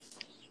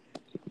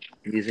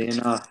Easy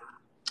enough.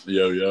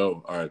 Yo,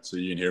 yo. All right, so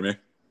you can hear me?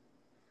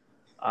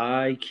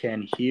 I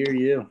can hear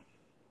you.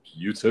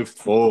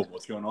 Beautiful.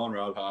 What's going on,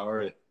 Rob? How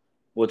are you?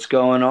 What's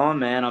going on,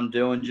 man? I'm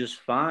doing just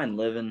fine.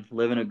 Living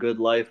a good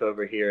life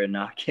over here in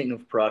King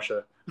of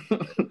Prussia.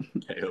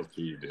 KOP,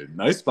 dude.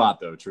 Nice spot,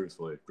 though,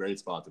 truthfully. Great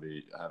spot to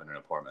be having an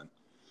apartment.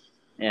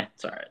 Yeah,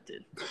 it's all right,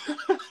 dude.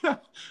 All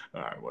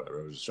right,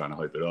 whatever. I was just trying to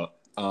hype it up.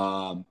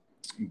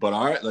 But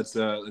all right, let's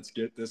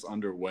get this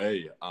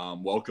underway.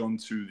 Welcome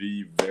to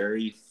the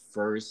very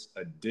first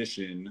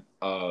edition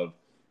of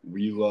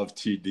We Love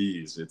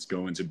TDs. It's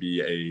going to be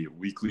a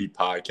weekly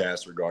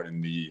podcast regarding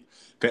the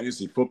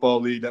fantasy football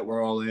league that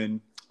we're all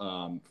in.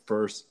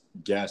 First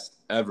guest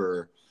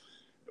ever.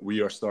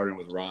 We are starting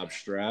with Rob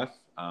Straff.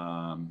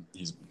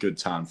 He's a good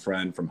time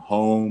friend from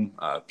home,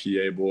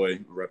 PA boy,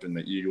 repping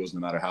the Eagles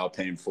no matter how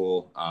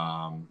painful.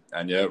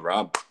 And yeah,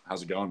 Rob,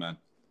 how's it going, man?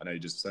 I know you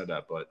just said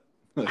that, but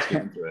let's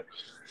get into it.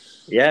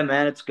 Yeah,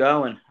 man, it's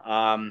going.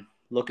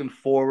 Looking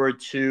forward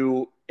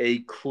to a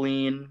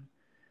clean,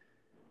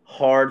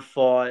 hard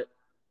fought.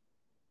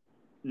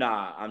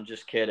 Nah, I'm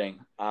just kidding.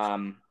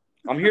 I'm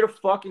here to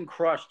fucking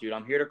crush, dude.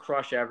 I'm here to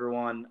crush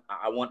everyone.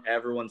 I want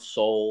everyone's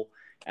soul,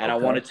 and I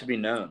want Okay. it to be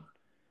known.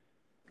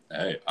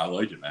 Hey, I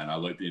like it, man. I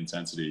like the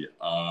intensity.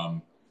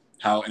 How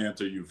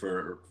amped are you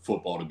for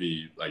football to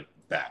be like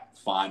back,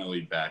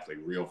 finally back, like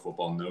real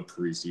football, no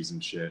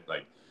preseason shit,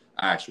 like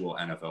actual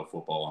NFL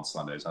football on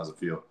Sundays? How's it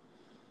feel?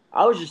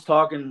 I was just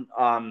talking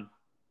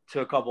to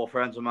a couple of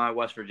friends of mine in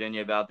West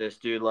Virginia about this,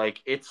 dude. Like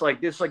it's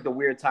like this like the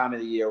weird time of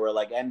the year where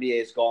like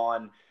NBA's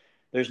gone.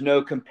 There's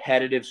no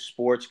competitive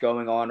sports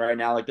going on right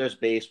now. Like there's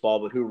baseball,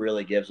 but who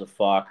really gives a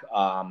fuck?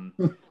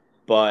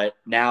 But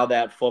now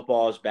that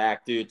football is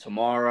back, dude,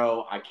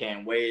 tomorrow I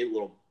can't wait.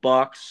 Little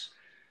Bucks,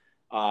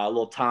 a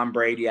little Tom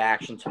Brady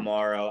action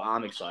tomorrow.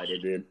 I'm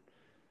excited, dude.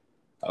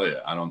 Oh yeah,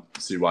 I don't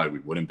see why we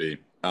wouldn't be.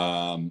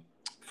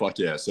 Fuck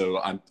yeah. So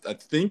I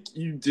think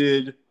you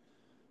did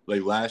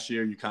like last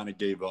year. You kind of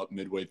gave up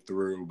midway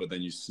through, but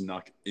then you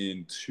snuck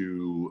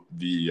into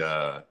the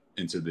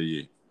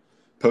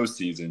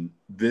postseason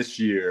this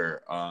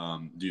year.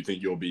 Do you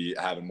think you'll be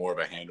having more of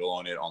a handle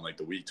on it on like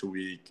the week to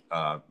week?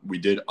 We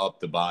did up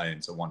the buy-in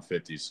to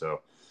 150,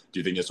 so do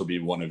you think this will be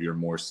one of your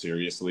more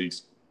serious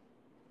leagues?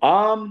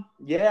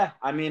 Yeah.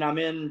 I mean, I'm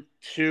in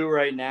two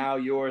right now.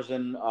 Yours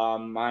and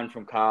mine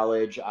from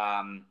college.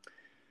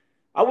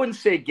 I wouldn't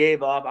say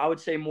gave up. I would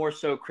say more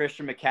so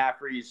Christian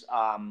McCaffrey's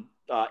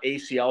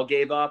ACL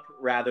gave up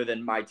rather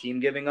than my team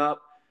giving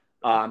up.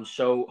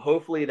 So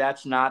hopefully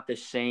that's not the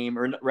same,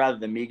 or rather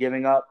than me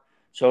giving up.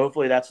 So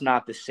hopefully that's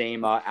not the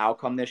same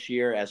outcome this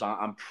year. As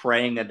I'm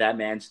praying that that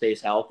man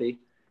stays healthy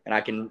and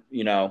I can,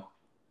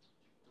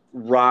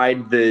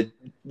 ride the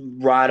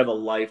ride of a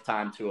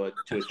lifetime to a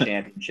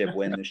championship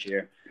win this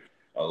year.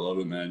 I love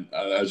it, man.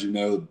 As you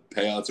know,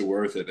 payouts are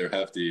worth it. They're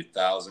hefty: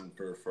 1,000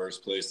 for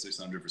first place,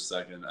 600 for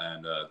second,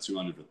 and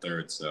 200 for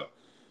third. So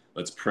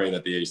let's pray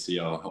that the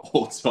ACL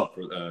holds up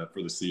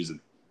for the season.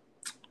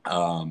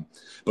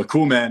 But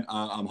cool, man.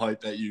 I'm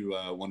hyped that you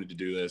wanted to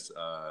do this.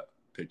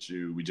 Picked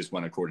you. We just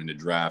went according to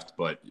draft,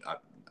 but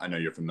I know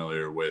you're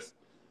familiar with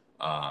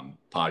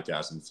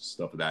podcasts and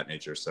stuff of that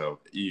nature. So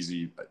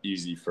easy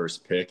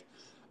first pick.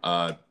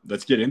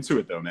 Let's get into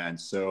it though, man.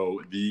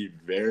 So the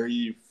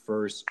very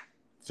first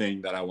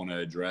thing that I want to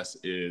address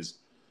is,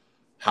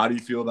 how do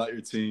you feel about your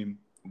team?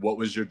 What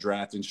was your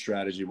drafting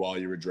strategy while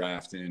you were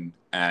drafting?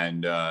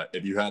 And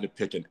if you had to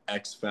pick an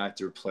X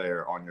factor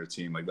player on your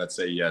team, like let's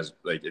say he has,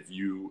 like if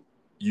you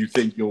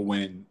think you'll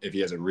win if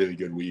he has a really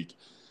good week,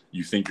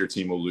 you think your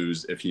team will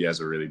lose if he has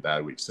a really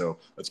bad week. So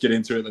let's get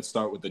into it. Let's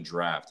start with the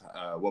draft.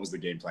 What was the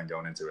game plan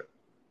going into it?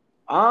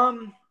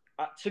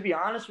 To be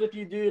honest with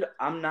you, dude,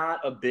 I'm not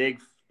a big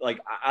like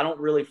I don't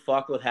really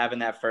fuck with having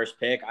that first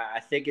pick.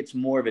 I think it's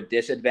more of a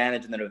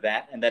disadvantage than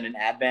an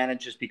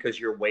advantage just because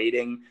you're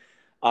waiting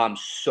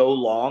so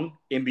long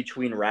in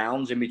between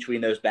rounds, in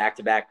between those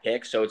back-to-back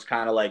picks. So it's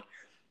kind of like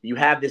you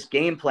have this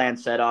game plan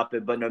set up,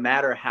 but no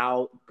matter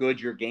how good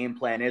your game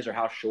plan is or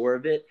how sure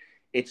of it,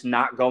 it's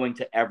not going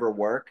to ever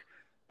work.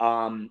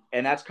 And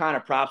that's kind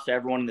of props to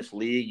everyone in this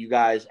league. You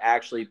guys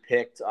actually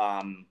picked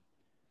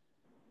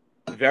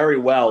very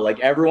well. Like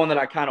everyone that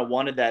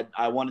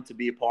I wanted to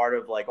be a part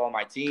of, like on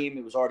my team,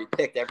 it was already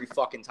picked every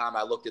fucking time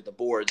I looked at the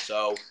board.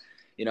 So,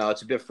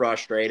 it's a bit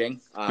frustrating,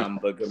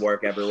 but good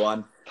work,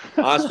 everyone.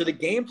 So the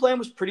game plan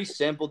was pretty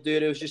simple,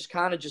 dude. It was just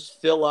kind of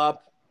just fill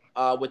up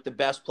with the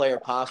best player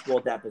possible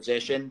at that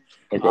position.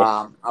 Okay.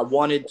 I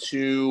wanted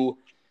to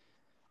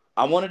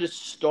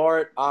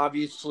start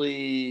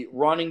obviously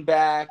running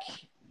back,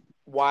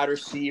 wide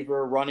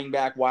receiver, running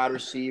back, wide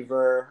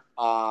receiver.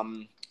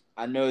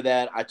 I know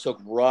that I took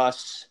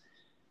Russ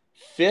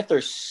fifth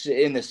or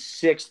in the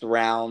sixth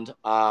round.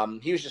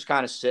 He was just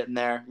kind of sitting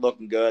there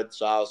looking good.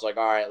 So I was like,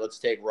 all right, let's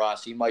take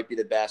Russ. He might be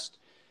the best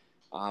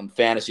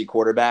fantasy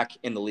quarterback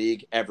in the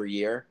league every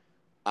year.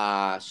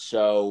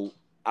 So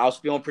I was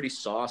feeling pretty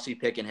saucy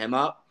picking him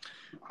up.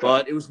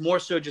 But it was more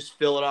so just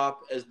fill it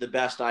up as the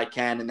best I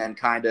can and then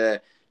kind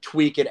of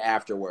tweak it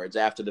afterwards,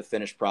 after the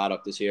finished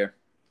product is here.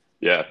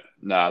 Yeah,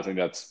 no, I think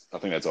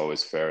that's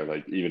always fair.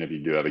 Like even if you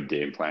do have a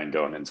game plan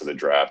going into the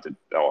draft, it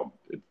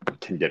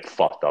can get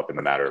fucked up in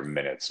a matter of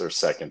minutes or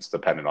seconds,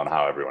 depending on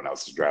how everyone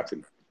else is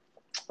drafting.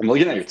 I'm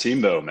looking at your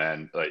team though,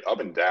 man. Like up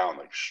and down,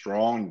 like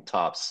strong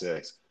top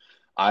six.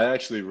 I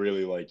actually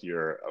really like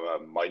your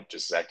Mike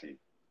Gesicki.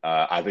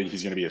 I think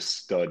he's going to be a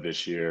stud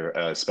this year,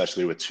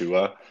 especially with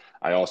Tua.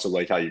 I also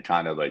like how you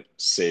kind of like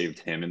saved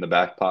him in the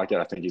back pocket.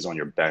 I think he's on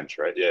your bench,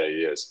 right? Yeah,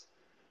 he is.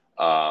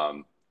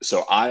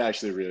 So I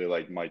actually really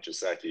like Mike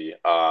Gesicki.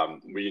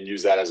 We can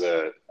use that as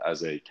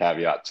a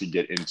caveat to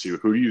get into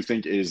who do you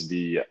think is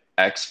the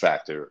X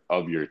factor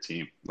of your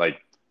team?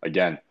 Like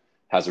again,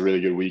 has a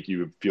really good week,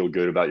 you feel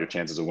good about your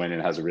chances of winning.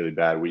 Has a really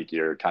bad week,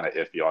 you're kind of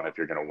iffy on if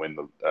you're going to win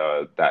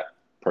that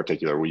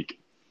particular week.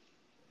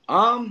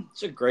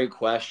 It's a great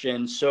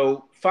question.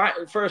 So,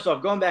 first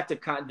off, going back to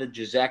the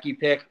Jazeki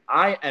pick,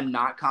 I am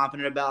not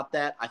confident about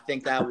that. I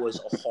think that was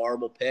a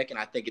horrible pick, and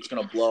I think it's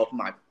going to blow up in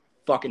my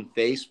fucking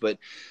face. But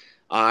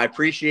I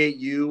appreciate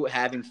you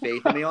having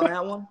faith in me on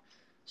that one.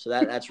 So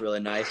that's really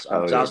nice.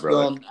 Oh 'Cause I yeah, was brother.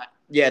 feeling,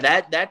 yeah,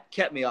 that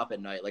kept me up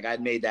at night. Like I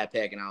made that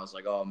pick, and I was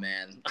like, oh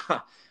man.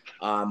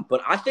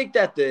 But I think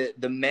that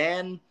the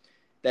man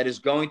that is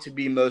going to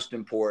be most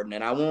important,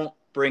 and I won't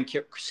bring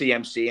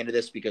CMC into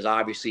this because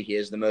obviously he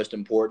is the most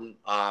important.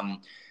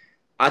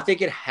 I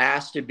think it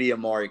has to be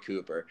Amari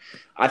Cooper.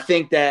 I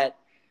think that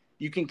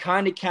you can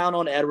kind of count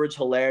on Edwards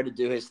Hilaire to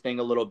do his thing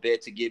a little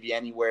bit to give you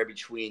anywhere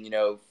between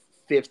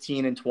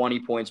 15 and 20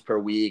 points per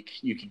week.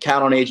 You can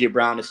count on AJ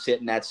Brown to sit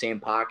in that same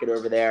pocket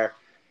over there.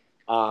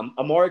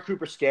 Amari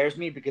Cooper scares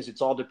me because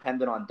it's all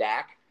dependent on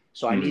Dak.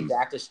 So I need Mm.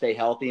 Dak to stay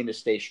healthy and to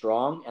stay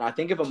strong. And I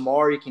think if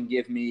Amari can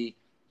give me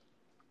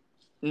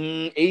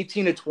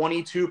 18 to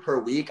 22 per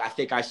week, I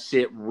think I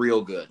sit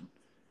real good.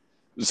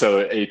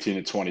 So 18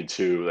 to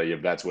 22, like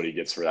if that's what he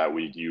gets for that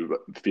week, you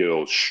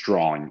feel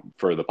strong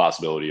for the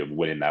possibility of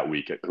winning that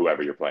week,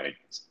 whoever you're playing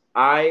against.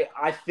 I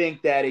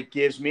think that it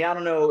gives me, I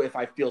don't know if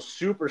I feel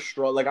super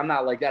strong. Like I'm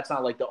not like that's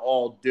not like the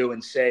all do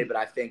and say, but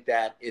I think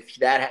that if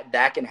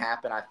that can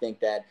happen, I think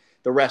that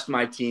the rest of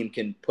my team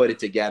can put it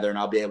together and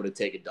I'll be able to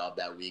take a dub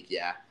that week.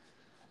 Yeah.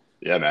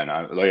 Yeah, man.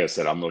 Like I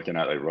said, I'm looking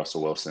at like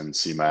Russell Wilson,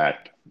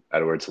 C-Mac,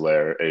 Edward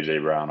Hilaire,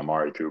 AJ Brown,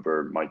 Amari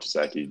Cooper, Mike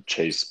Gesicki,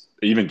 Chase,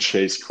 even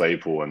Chase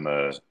Claypool in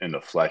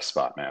the flex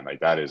spot, man. Like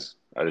that is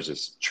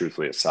just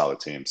truthfully a solid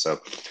team. So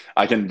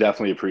I can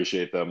definitely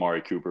appreciate the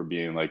Amari Cooper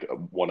being like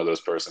one of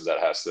those persons that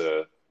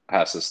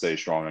has to stay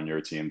strong on your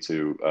team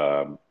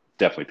to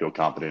definitely feel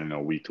confident in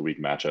a week to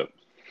week matchup.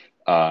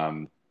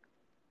 Um,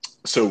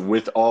 so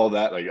with all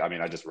that, like I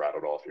mean, I just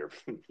rattled off your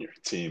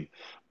team,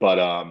 but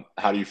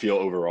how do you feel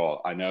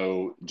overall? I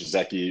know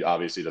Giuseppe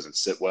obviously doesn't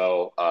sit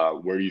well.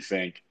 Where do you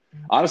think?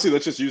 Honestly,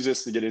 let's just use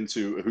this to get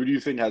into who do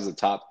you think has the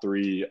top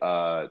three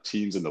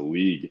teams in the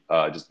league,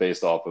 just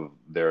based off of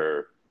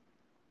their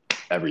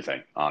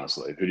everything.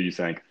 Honestly, who do you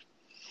think?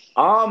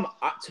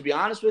 To be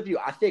honest with you,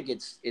 I think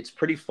it's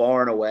pretty far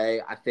and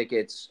away. I think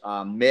it's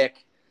Mick,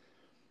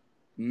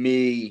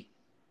 me,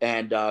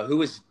 and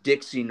who is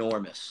Dixie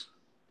Normus?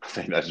 I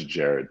think that's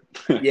Jared.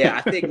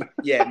 Yeah, I think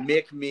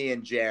Mick, me,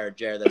 and Jared.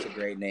 Jared, that's a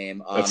great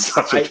name. That's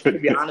such a To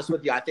good be name. honest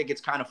with you, I think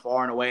it's kind of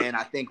far and away, and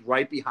I think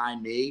right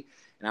behind me,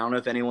 and I don't know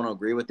if anyone will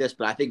agree with this,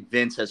 but I think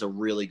Vince has a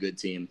really good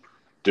team.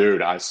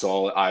 Dude, I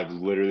saw it. I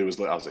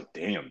was like,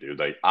 damn, dude.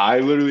 Like, I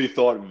literally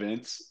thought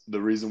Vince,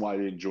 the reason why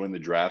he didn't join the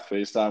draft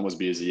FaceTime was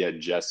because he had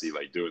Jesse,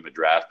 like, doing the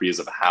draft because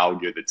of how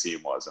good the team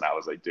was. And I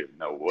was like, dude,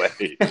 no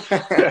way.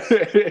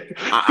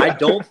 I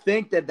don't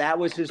think that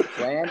was his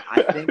plan.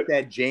 I think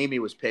that Jamie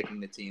was picking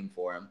the team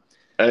for him.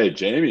 Hey,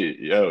 Jamie,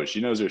 yo, she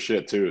knows her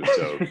shit too.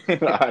 So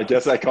I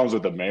guess that comes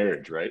with the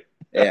marriage, right?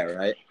 Yeah,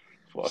 right.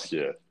 Fuck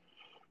yeah.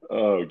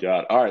 Oh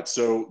God. All right.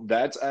 So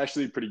that's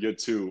actually pretty good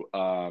too.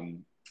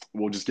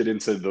 We'll just get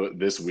into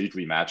this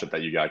weekly matchup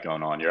that you got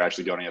going on. You're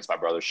actually going against my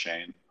brother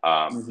Shane.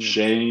 Mm-hmm.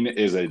 Shane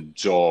is a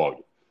dog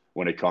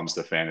when it comes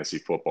to fantasy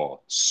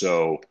football.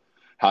 So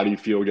how do you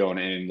feel going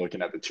in,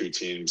 looking at the two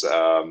teams,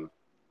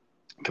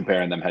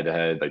 comparing them head to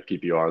head, like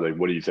PPR? Like,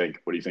 what do you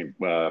think? What do you think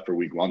for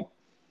week one?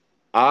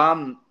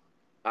 Um,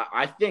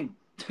 I think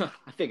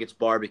I think it's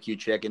barbecue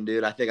chicken,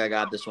 dude. I think I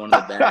got this one in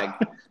the bag.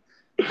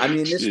 I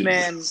mean, this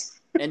man Jesus.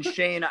 and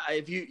Shane,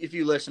 if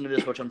you listen to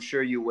this, which I'm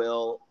sure you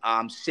will,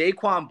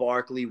 Saquon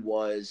Barkley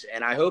was,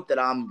 and I hope that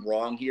I'm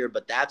wrong here,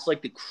 but that's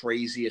like the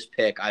craziest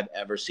pick I've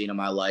ever seen in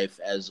my life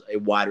as a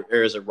wide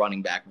or as a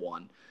running back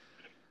one.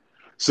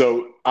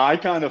 So I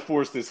kind of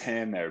forced this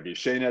hand there because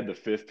Shane had the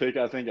fifth pick,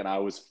 I think, and I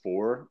was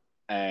four.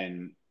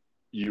 And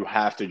you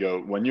have to go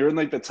when you're in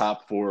like the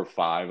top 4 or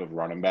 5 of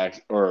running backs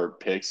or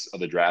picks of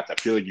the draft. I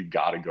feel like you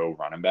got to go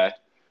running back.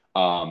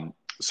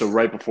 So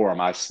right before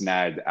him, I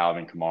snagged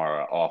Alvin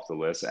Kamara off the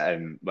list,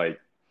 and like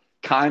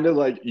kind of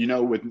like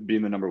with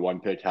being the number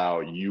one pick, how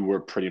you were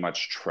pretty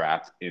much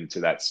trapped into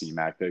that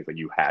C-Mac pick, like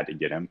you had to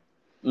get him.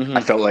 I Mm-hmm.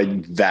 felt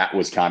like that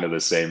was kind of the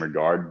same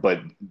regard,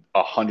 but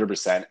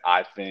 100%,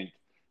 I think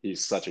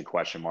he's such a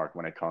question mark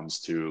when it comes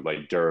to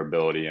like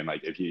durability and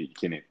like if he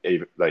can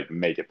like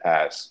make it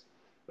past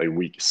like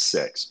week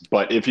 6.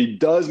 But if he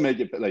does make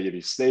it, like if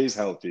he stays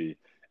healthy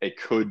it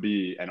could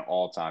be an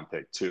all-time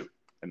pick too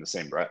in the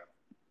same breath.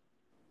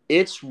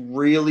 It's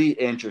really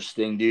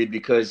interesting, dude,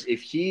 because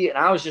if he and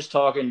I was just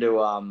talking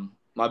to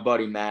my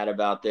buddy Matt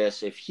about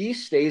this. If he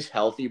stays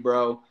healthy,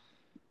 bro,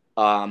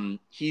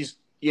 he's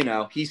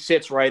he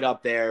sits right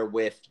up there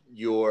with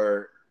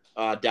your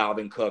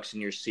Dalvin Cooks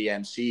and your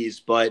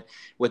CMCs. But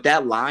with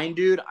that line,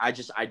 dude, I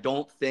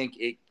don't think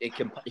it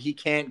can. He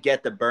can't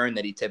get the burn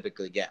that he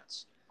typically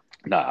gets.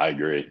 No, I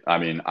agree. I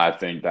mean, I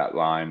think that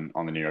line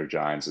on the New York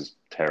Giants is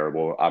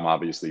terrible. I'm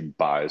obviously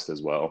biased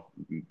as well,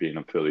 being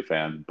a Philly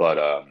fan,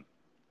 but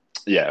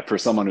yeah, for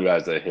someone who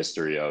has a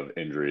history of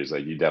injuries,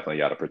 like you definitely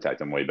got to protect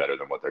them way better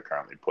than what they're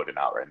currently putting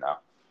out right now.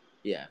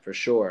 Yeah, for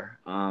sure.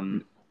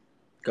 Go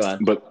ahead.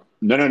 But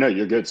no,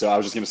 you're good. So I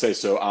was just gonna say,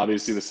 so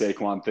obviously the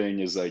Saquon thing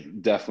is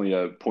like definitely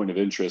a point of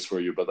interest for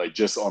you, but like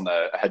just on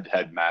the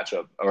head-to-head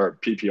matchup or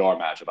PPR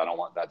matchup, I don't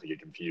want that to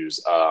get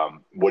confused.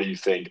 What do you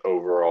think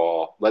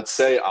overall? Let's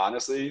say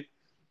honestly,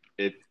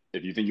 if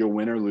you think you'll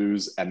win or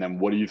lose, and then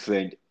what do you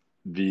think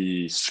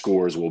the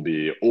scores will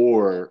be,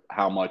 or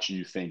how much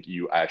you think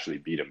you actually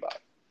beat him by? Do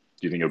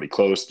you think it'll be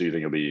close? Do you think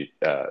it'll be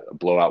a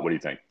blowout? What do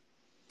you think?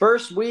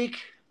 First week,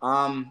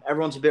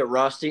 everyone's a bit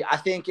rusty. I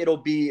think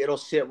it'll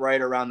sit right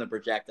around the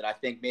projected. I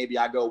think maybe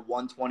I go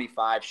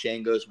 125.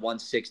 Shane goes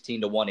 116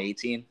 to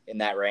 118 in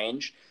that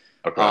range.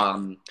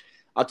 Okay.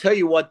 I'll tell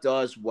you what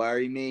does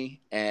worry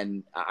me,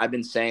 and I've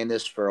been saying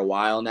this for a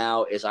while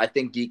now, is I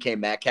think DK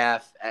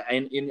Metcalf,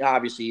 and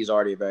obviously he's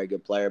already a very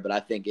good player, but I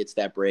think it's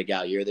that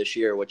breakout year this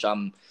year, which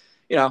I'm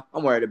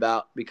worried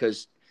about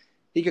because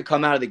he could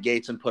come out of the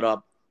gates and put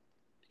up,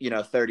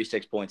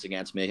 36 points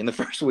against me in the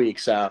first week.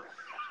 So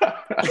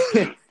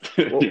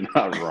You're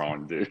not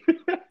wrong, dude.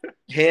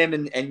 him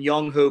and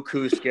Young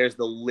Hoku scares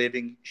the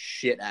living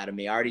shit out of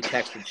me. I already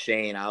texted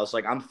Shane. I was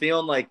like, I'm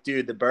feeling like,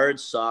 dude, the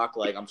Birds suck.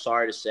 Like, I'm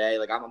sorry to say.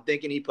 Like, I'm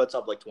thinking he puts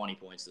up like 20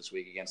 points this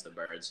week against the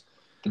Birds.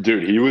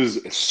 Dude, he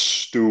was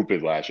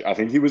stupid last year. I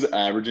think he was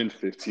averaging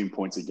 15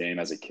 points a game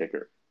as a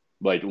kicker.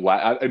 Like,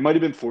 it might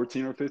have been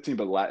 14 or 15,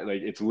 but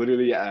like it's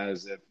literally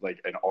as if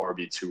like an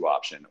RB2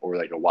 option or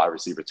like a wide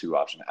receiver 2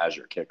 option as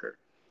your kicker.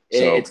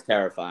 So It's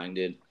terrifying,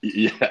 dude.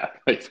 yeah,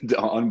 like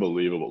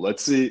unbelievable.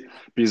 Let's see,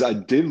 because I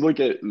did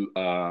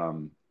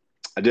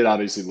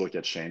obviously look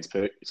at Shane's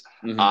picks.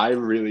 Mm-hmm. I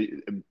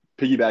really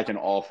piggybacking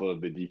off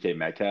of the DK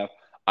Metcalf.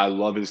 I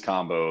love his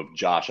combo of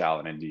Josh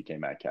Allen and DK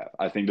Metcalf.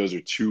 I think those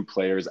are two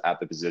players at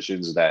the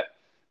positions that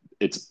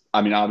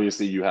I mean,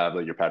 obviously you have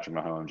like your Patrick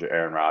Mahomes, your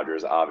Aaron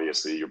Rodgers.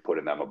 Obviously, you're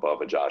putting them above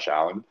a Josh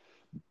Allen.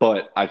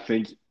 But I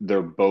think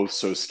they're both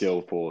so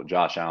skillful,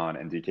 Josh Allen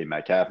and DK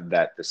Metcalf,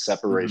 that the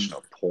separation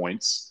of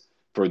points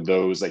for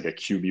those like a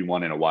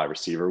QB1 and a wide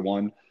receiver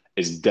one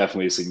is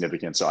definitely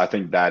significant. So I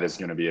think that is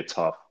going to be a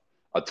tough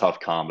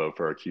combo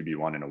for a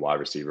QB1 and a wide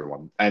receiver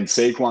one. And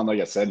Saquon,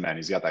 like I said, man,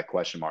 he's got that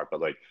question mark.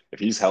 But like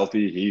if he's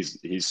healthy,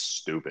 he's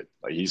stupid.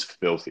 Like he's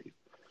filthy.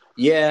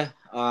 Yeah.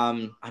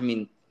 I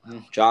mean,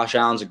 Josh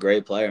Allen's a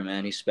great player,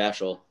 man. He's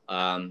special.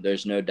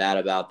 There's no doubt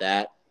about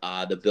that.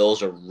 The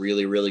Bills are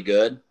really, really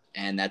good,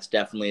 and that's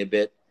definitely a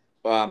bit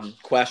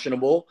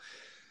questionable.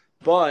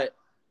 But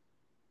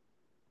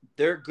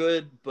they're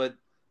good, but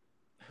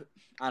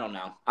I don't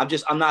know.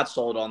 I'm not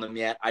sold on them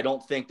yet. I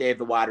don't think they have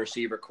the wide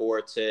receiver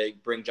core to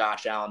bring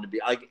Josh Allen to be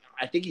like.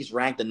 I think he's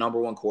ranked the number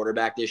one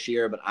quarterback this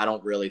year, but I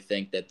don't really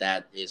think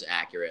that is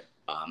accurate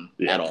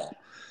at all.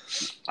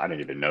 I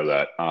didn't even know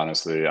that,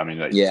 honestly. I mean,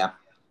 like, yeah.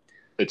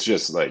 It's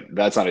just like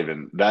that's like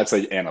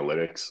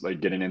analytics,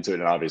 like getting into it,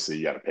 and obviously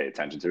you got to pay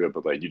attention to it,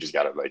 but like you just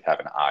got to like have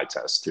an eye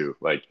test too.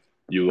 Like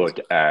you look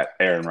at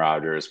Aaron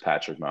Rodgers,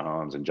 Patrick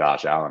Mahomes, and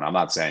Josh Allen. I'm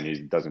not saying he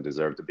doesn't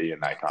deserve to be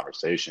in that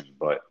conversation,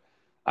 but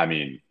I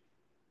mean,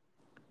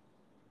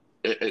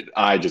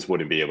 I just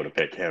wouldn't be able to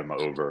pick him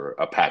over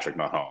a Patrick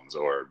Mahomes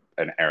or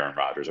an Aaron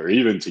Rodgers, or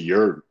even to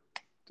your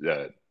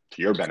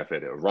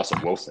benefit,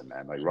 Russell Wilson,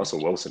 man. Like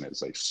Russell Wilson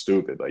is like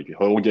stupid. Like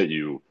he'll get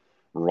you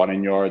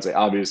running yards. Like,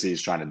 obviously,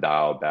 he's trying to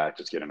dial back,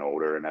 just getting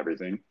older and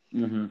everything.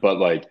 Mm-hmm. But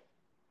like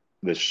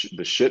the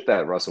shit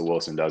that Russell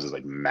Wilson does is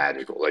like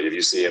magical. Like if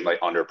you see him like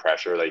under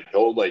pressure, like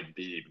he'll like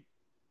be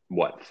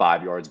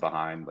 5 yards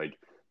behind like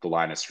the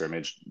line of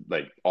scrimmage.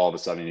 Like all of a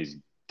sudden he's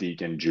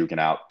juking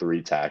out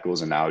 3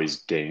 tackles, and now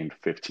he's gained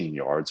 15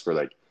 yards for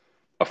like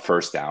a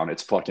first down.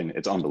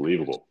 It's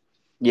unbelievable.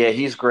 Yeah,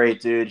 he's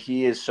great, dude.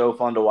 He is so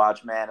fun to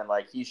watch, man. And,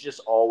 like, he's just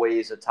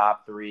always a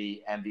top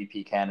 3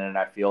 MVP candidate,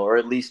 I feel, or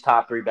at least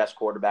top 3 best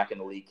quarterback in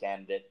the league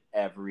candidate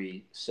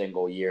every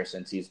single year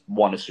since he's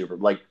won a Super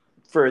Bowl, like,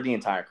 for the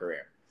entire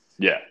career.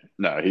 Yeah,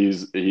 no,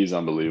 he's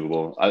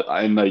unbelievable.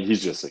 And, like,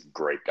 he's just a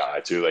great guy,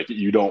 too. Like,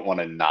 you don't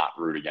want to not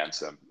root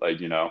against him, like,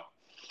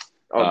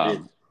 Oh,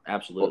 dude,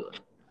 absolutely.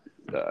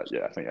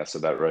 Yeah, I think I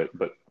said that right,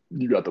 but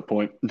you got the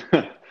point.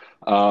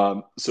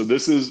 So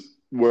this is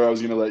where I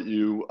was going to let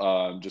you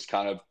just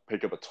kind of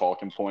pick up a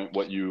talking point,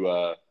 what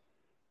you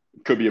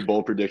could be a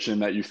bold prediction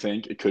that you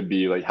think. It could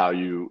be like how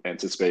you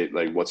anticipate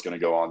like what's going to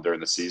go on during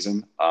the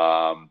season.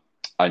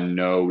 I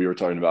know we were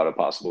talking about a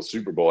possible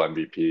Super Bowl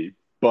MVP,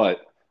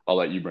 but I'll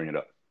let you bring it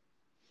up.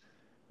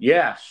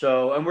 Yeah.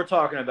 So, and we're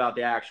talking about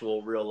the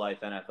actual real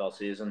life NFL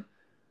season.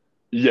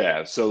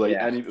 Yeah, so like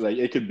Yeah. any like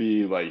it could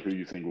be like who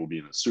you think will be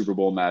in the Super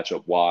Bowl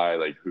matchup, why,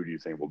 like who do you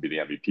think will be the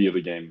MVP of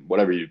the game,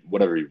 whatever you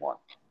want.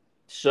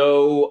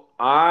 So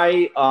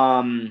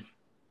I'm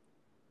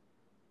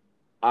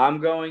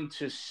going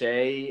to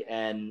say,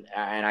 and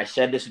I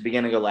said this at the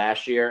beginning of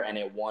last year, and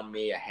it won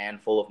me a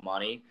handful of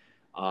money,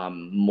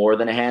 more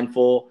than a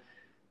handful.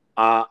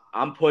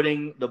 I'm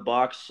putting the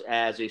Bucks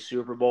as a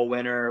Super Bowl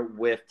winner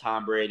with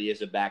Tom Brady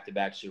as a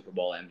back-to-back Super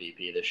Bowl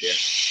MVP this year.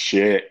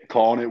 Shit,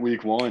 calling it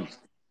week one.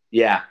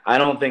 Yeah, I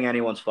don't think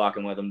anyone's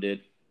fucking with him,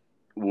 dude.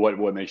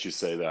 What makes you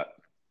say that?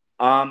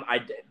 I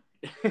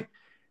did.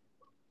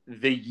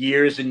 The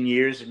years and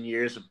years and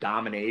years of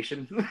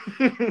domination.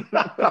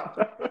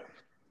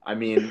 I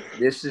mean,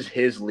 this is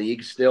his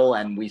league still,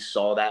 and we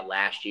saw that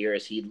last year.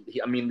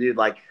 I mean, dude,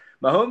 like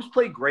Mahomes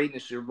played great in the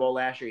Super Bowl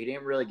last year. He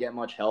didn't really get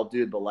much help,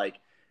 dude. But like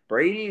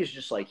Brady is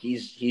just like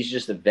he's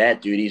just a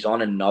vet, dude. He's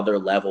on another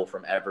level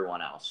from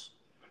everyone else.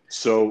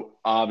 So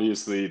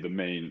obviously the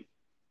main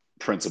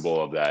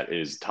principle of that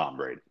is Tom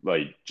Brady,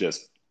 like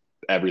just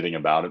everything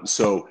about him.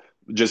 So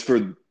just for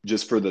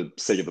the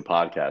sake of the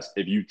podcast,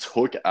 if you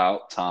took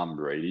out Tom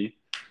Brady,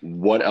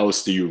 what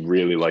else do you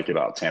really like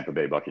about Tampa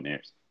Bay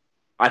Buccaneers?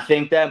 I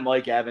think that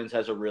Mike Evans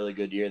has a really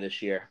good year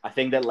this year. I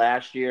think that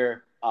last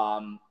year,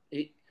 I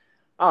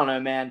don't know,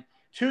 man.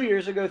 2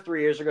 years ago,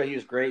 3 years ago, he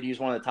was great. He was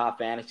one of the top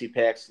fantasy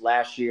picks.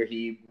 Last year,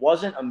 he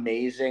wasn't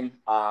amazing.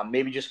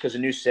 Maybe just because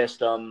of new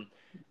system.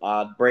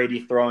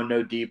 Brady throwing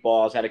no deep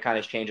balls had to kind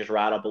of change his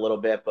route up a little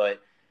bit. But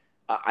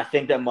I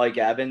think that Mike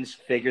Evans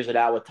figures it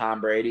out with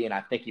Tom Brady, and I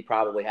think he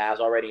probably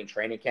has already in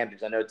training camp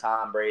because I know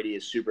Tom Brady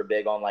is super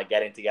big on like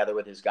getting together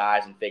with his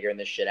guys and figuring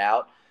this shit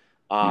out.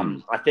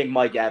 Mm. I think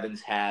Mike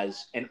Evans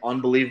has an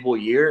unbelievable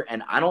year,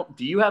 and I don't.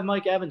 Do you have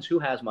Mike Evans? Who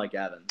has Mike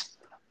Evans?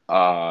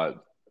 Uh,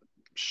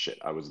 Shit,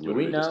 I was Do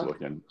we literally just know?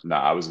 looking.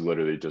 Nah, I was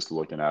literally just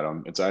looking at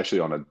him. It's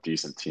actually on a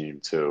decent team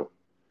too.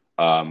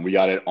 We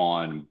got it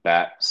on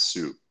Bat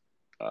Soup.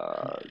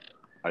 Uh,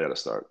 I gotta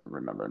start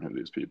remembering who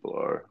these people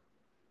are.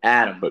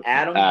 Adam. But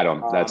Adam.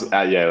 Adam,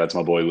 yeah, that's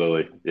my boy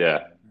Lily.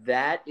 Yeah,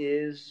 That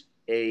is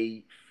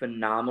a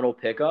phenomenal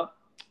pickup,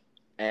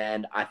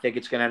 and I think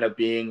it's going to end up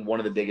being one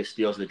of the biggest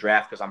steals of the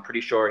draft because I'm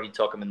pretty sure he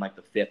took him in like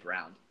the fifth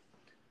round.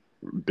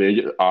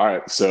 big. All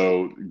right,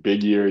 so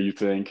big year, you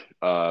think,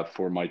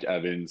 for Mike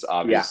Evans? Yeah,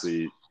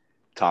 Obviously,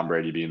 Tom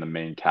Brady being the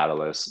main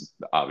catalyst.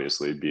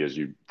 Obviously, because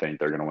you think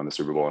they're going to win the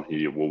Super Bowl and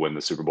he will win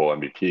the Super Bowl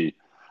MVP.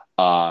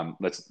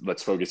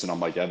 Let's focus in on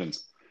Mike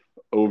Evans.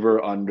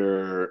 Over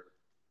under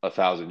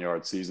 1,000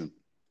 yard season.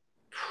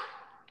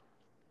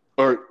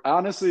 Or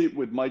honestly,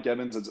 with Mike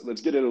Evans,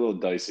 let's get it a little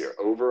dicier.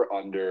 Over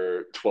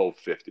under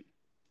 1,250.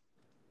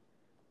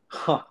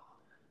 huh.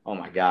 Oh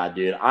my god,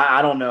 dude.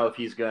 I don't know if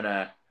he's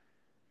gonna.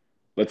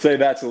 Let's say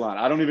that's the line.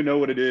 I don't even know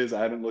what it is.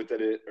 I haven't looked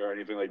at it or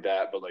anything like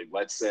that. But like,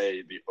 let's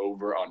say the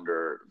over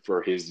under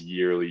for his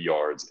yearly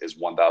yards is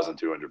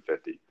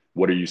 1,250.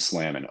 What are you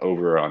slamming?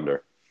 Over or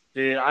under?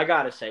 Dude, I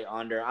gotta say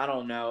under. I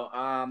don't know.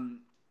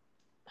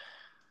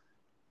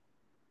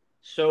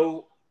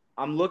 So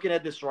I'm looking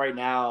at this right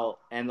now,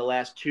 and the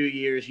last 2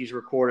 years he's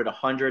recorded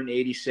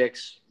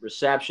 186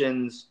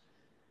 receptions,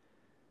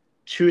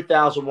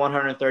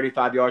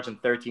 2,135 yards,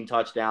 and 13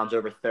 touchdowns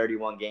over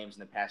 31 games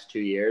in the past 2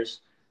 years.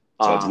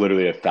 So it's Um,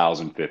 literally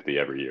 1,050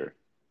 every year, like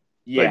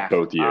yeah,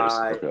 both years.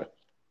 Okay.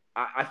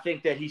 I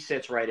think that he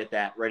sits right at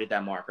that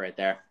mark right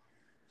there.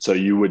 So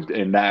you would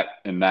in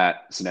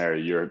that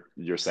scenario,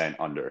 you're saying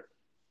under.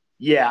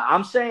 Yeah,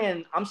 I'm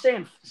saying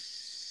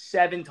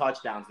 7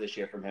 touchdowns this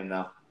year from him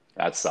though.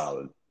 That's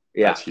solid.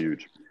 Yeah. That's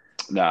huge.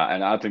 Nah,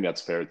 and I think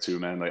that's fair too,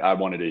 man. Like I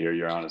wanted to hear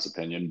your honest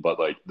opinion, but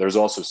like there's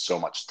also so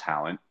much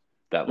talent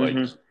that like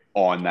Mm-hmm.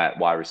 on that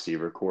wide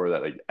receiver core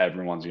that like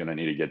everyone's gonna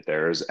need to get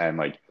theirs. And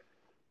like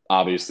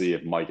obviously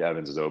if Mike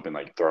Evans is open,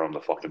 like throw him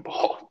the fucking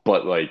ball.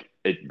 But like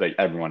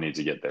everyone needs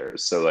to get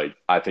theirs. So like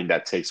I think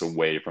that takes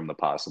away from the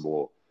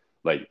possible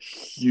like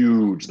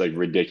huge, like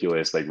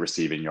ridiculous, like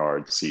receiving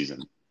yard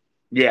season.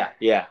 Yeah,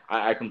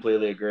 I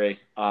completely agree.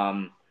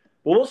 Well,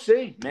 we'll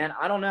see, man.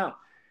 I don't know.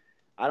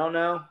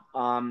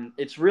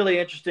 It's really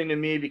interesting to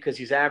me because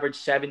he's averaged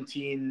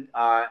 17.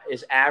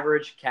 His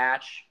average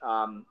catch,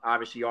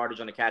 obviously yardage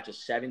on the catch is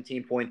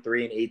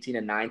 17.3 and 18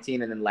 and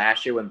 19. And then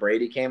last year when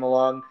Brady came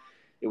along,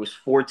 it was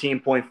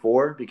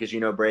 14.4 because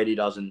Brady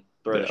doesn't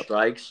throw the Yeah,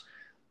 strikes.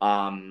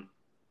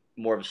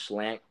 More of a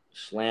slant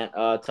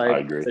I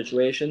type agree.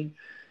 situation.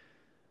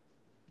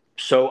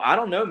 So I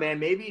don't know, man.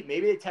 Maybe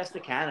they test the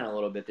cannon a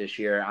little bit this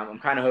year. I'm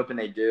kind of hoping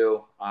they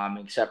do,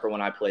 except for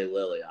when I play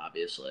Lily,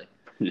 obviously.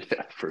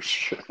 Yeah, for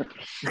sure.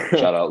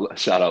 Shout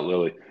out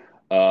Lily.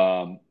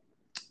 Um,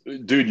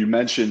 Dude, you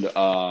mentioned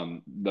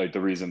like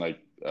the reason, like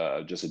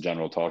just a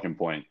general talking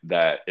point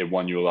that it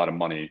won you a lot of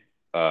money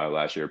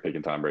last year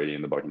picking Tom Brady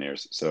and the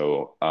Buccaneers.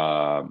 So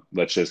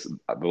let's just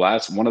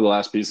one of the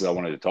last pieces I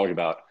wanted to talk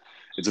about.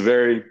 It's a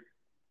very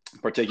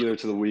particular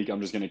to the week.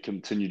 I'm just going to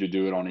continue to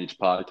do it on each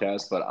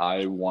podcast, but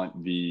I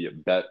want the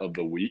bet of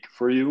the week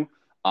for you.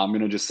 I'm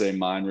going to just say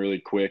mine really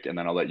quick, and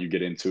then I'll let you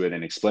get into it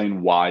and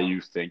explain why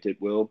you think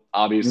it will.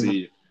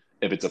 Obviously,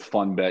 if it's a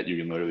fun bet, you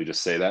can literally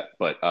just say that,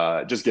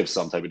 but just give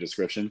some type of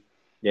description.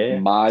 Yeah.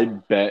 My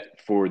bet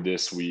for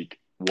this week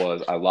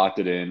was I locked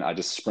it in. I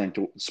just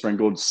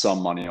sprinkled some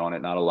money on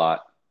it, not a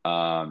lot.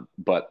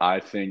 But I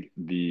think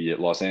the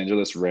Los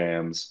Angeles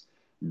Rams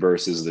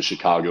versus the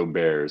Chicago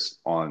Bears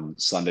on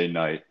Sunday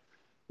night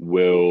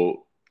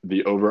will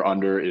the over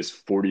under is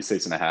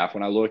 46 and a half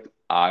when I looked.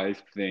 I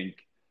think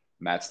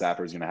Matt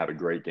Stafford is going to have a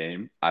great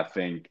game. I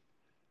think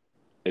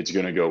it's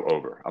going to go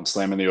over. I'm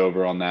slamming the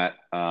over on that.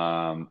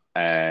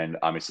 And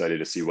I'm excited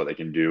to see what they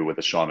can do with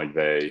the Sean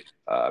McVay,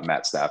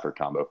 Matt Stafford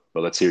combo.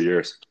 But let's hear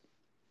yours.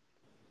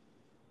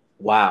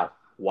 Wow.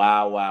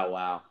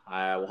 Well,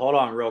 hold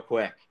on real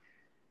quick.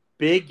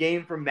 Big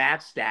game for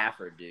Matt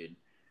Stafford, dude.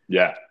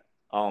 Yeah.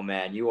 Oh,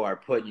 man,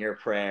 you're putting your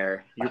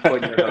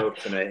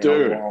hopes in a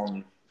Dude,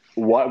 long.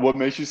 what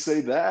makes you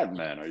say that,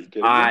 man? Are you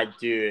kidding me?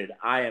 Dude,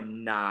 I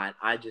am not.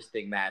 I just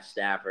think Matt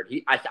Stafford.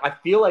 I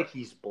feel like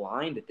he's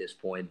blind at this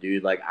point,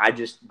 dude. Like,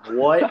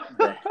 what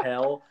the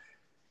hell?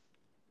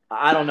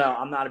 I don't know.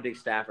 I'm not a big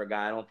Stafford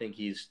guy. I don't think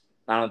he's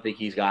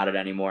got it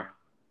anymore.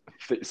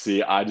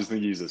 See, I just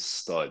think he's a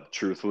stud.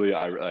 Truthfully,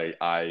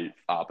 I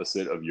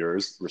opposite of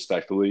yours,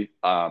 respectfully.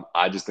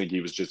 I just think he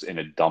was just in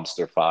a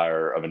dumpster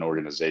fire of an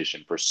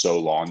organization for so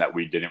long that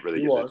we didn't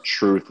really get to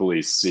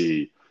truthfully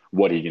see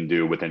what he can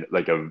do with an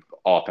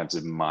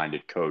offensive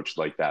minded coach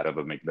like that of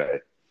a McVay.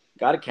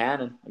 Got a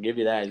cannon. I'll give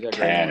you that. He's got a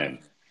great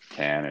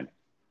cannon.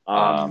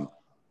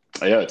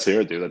 Yeah, let's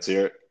hear it, dude. Let's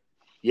hear it.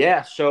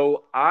 Yeah.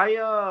 So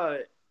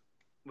I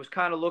was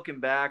kind of looking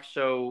back.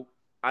 So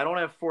I don't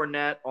have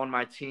Fournette on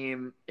my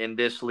team in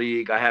this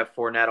league. I have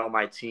Fournette on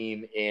my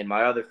team in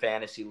my other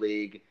fantasy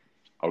league.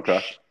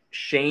 Okay.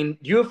 Shane,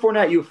 do you have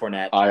Fournette? You have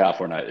Fournette. I have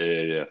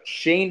Fournette. Yeah.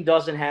 Shane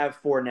doesn't have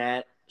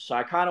Fournette. So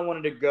I kind of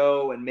wanted to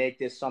go and make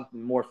this something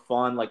more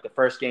fun, like the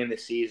first game of the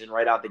season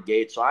right out the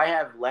gate. So I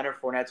have Leonard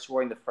Fournette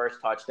scoring the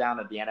first touchdown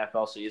of the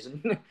NFL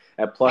season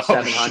at plus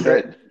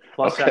 700. Shit.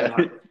 Plus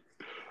 700.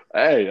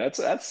 Hey,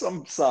 that's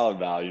some solid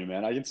value,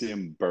 man. I can see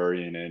him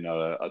burying in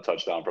a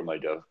touchdown from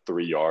like a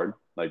 3-yard,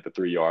 like the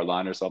 3-yard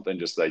line or something,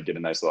 just like get a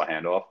nice little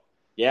handoff.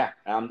 Yeah,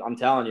 I'm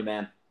telling you,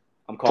 man.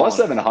 I'm calling plus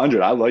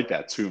 700. I like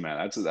that too,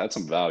 man. That's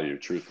some value,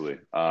 truthfully.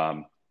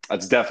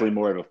 That's definitely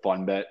more of a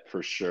fun bet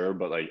for sure.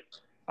 But like,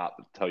 I'll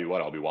tell you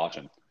what, I'll be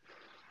watching.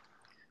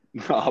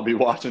 I'll be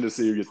watching to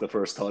see who gets the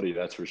first tutty.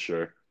 That's for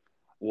sure.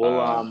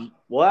 We'll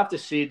have to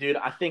see, dude.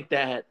 I think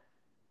I'm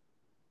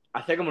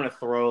gonna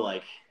throw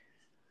like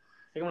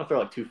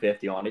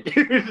 250 on it,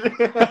 dude.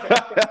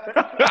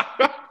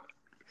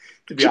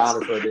 To be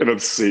honest with you. An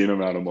obscene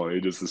amount of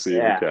money just to see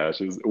if it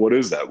cashes. What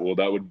is that? Well,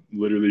 that would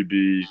literally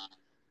be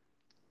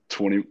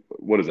 20.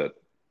 What is that?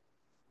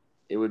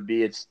 It would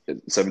be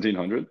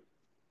 1,700.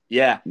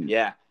 Yeah.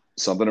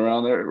 Something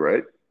around there,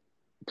 right?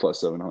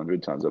 Plus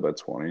 700 times that by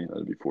 20,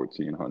 that'd be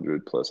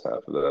 1,400 plus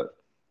half of that.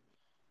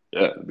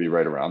 Yeah, it'd be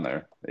right around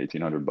there.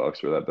 $1,800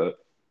 for that bet.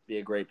 Be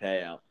a great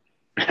payout.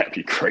 That'd be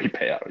a great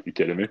payout. Are you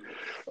kidding me?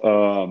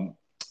 All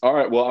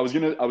right. Well, I was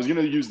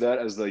gonna use that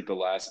as like the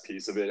last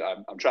piece of it.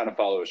 I'm trying to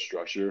follow a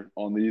structure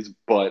on these,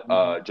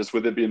 but just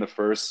with it being the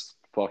first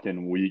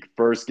fucking week,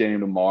 first game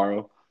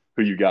tomorrow,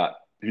 who you got?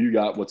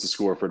 What's the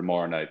score for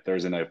tomorrow night?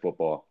 Thursday night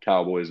football.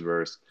 Cowboys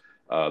versus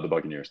the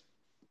Buccaneers.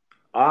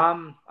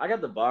 I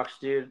got the Bucs,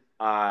 dude.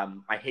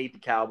 I hate the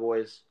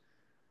Cowboys.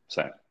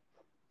 Same.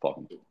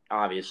 Fucking.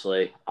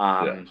 Obviously.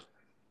 I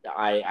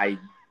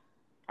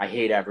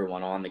hate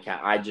everyone on the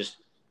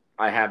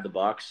I have the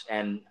Bucs,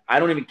 and I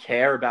don't even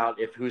care about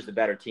who's the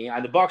better team.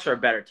 The Bucs are a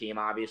better team,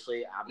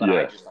 obviously, but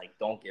I just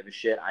don't give a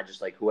shit. I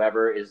just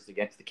whoever is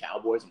against the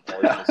Cowboys, I'm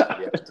always just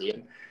the other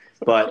team.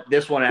 But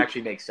this one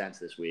actually makes sense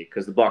this week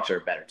because the Bucs are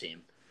a better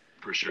team.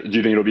 For sure. Do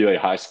you think it'll be like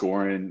high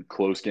scoring,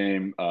 close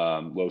game,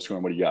 low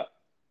scoring? What do you got?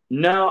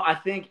 No, I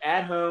think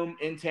at home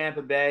in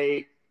Tampa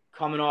Bay,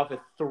 coming off a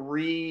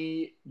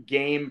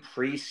 3-game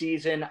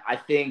preseason, I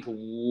think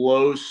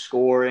low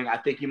scoring. I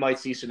think you might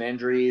see some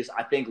injuries.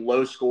 I think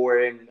low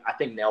scoring. I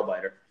think nail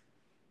biter.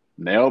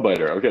 Nail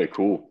biter. Okay,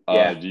 cool.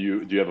 Yeah. Do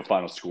you have a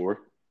final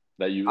score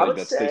that you like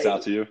that sticks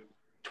out to you?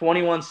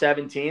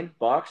 21-17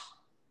 Bucs.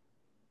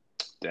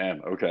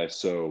 Damn. Okay.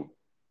 So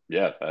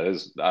yeah, that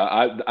is.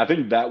 I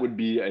think that would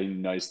be a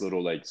nice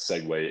little like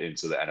segue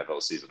into the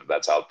NFL season if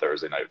that's how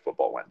Thursday night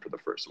football went for the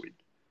first week.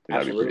 I think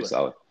that'd be pretty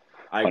solid.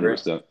 I agree.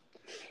 100%.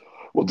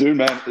 Well, dude,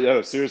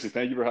 man, seriously,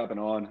 thank you for hopping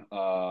on.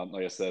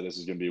 Like I said, this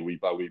is going to be a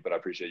week by week, but I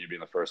appreciate you being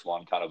the first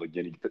one, kind of a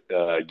guinea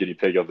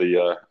pig of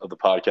the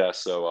podcast.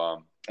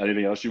 So,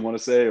 anything else you want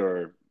to say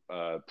or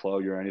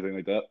plug or anything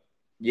like that?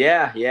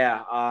 Yeah.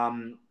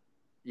 In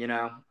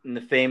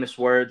the famous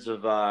words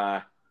of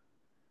I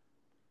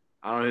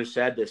don't know who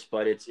said this,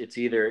 but it's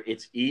either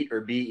eat or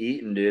be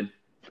eaten, dude.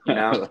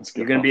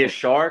 You're gonna be a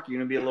shark. You're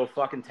gonna be a little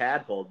fucking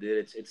tadpole,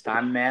 dude. It's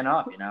time to man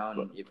up,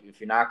 And if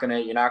you're not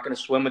gonna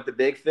swim with the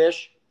big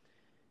fish,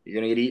 you're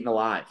going to get eaten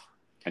alive.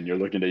 And you're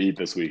looking to eat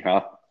this week,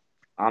 huh?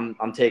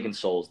 I'm taking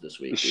Souls this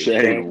week, dude.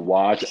 Shane,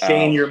 watch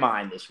Shane out. your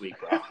mind this week,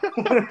 bro.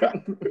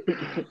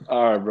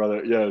 All right,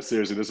 brother. Yeah,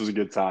 seriously, this was a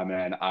good time,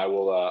 man.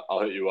 I'll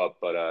hit you up,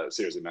 but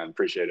seriously, man,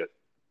 appreciate it.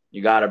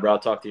 You got it, bro. I'll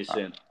talk to you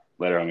soon.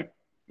 Later, homie.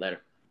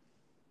 Later.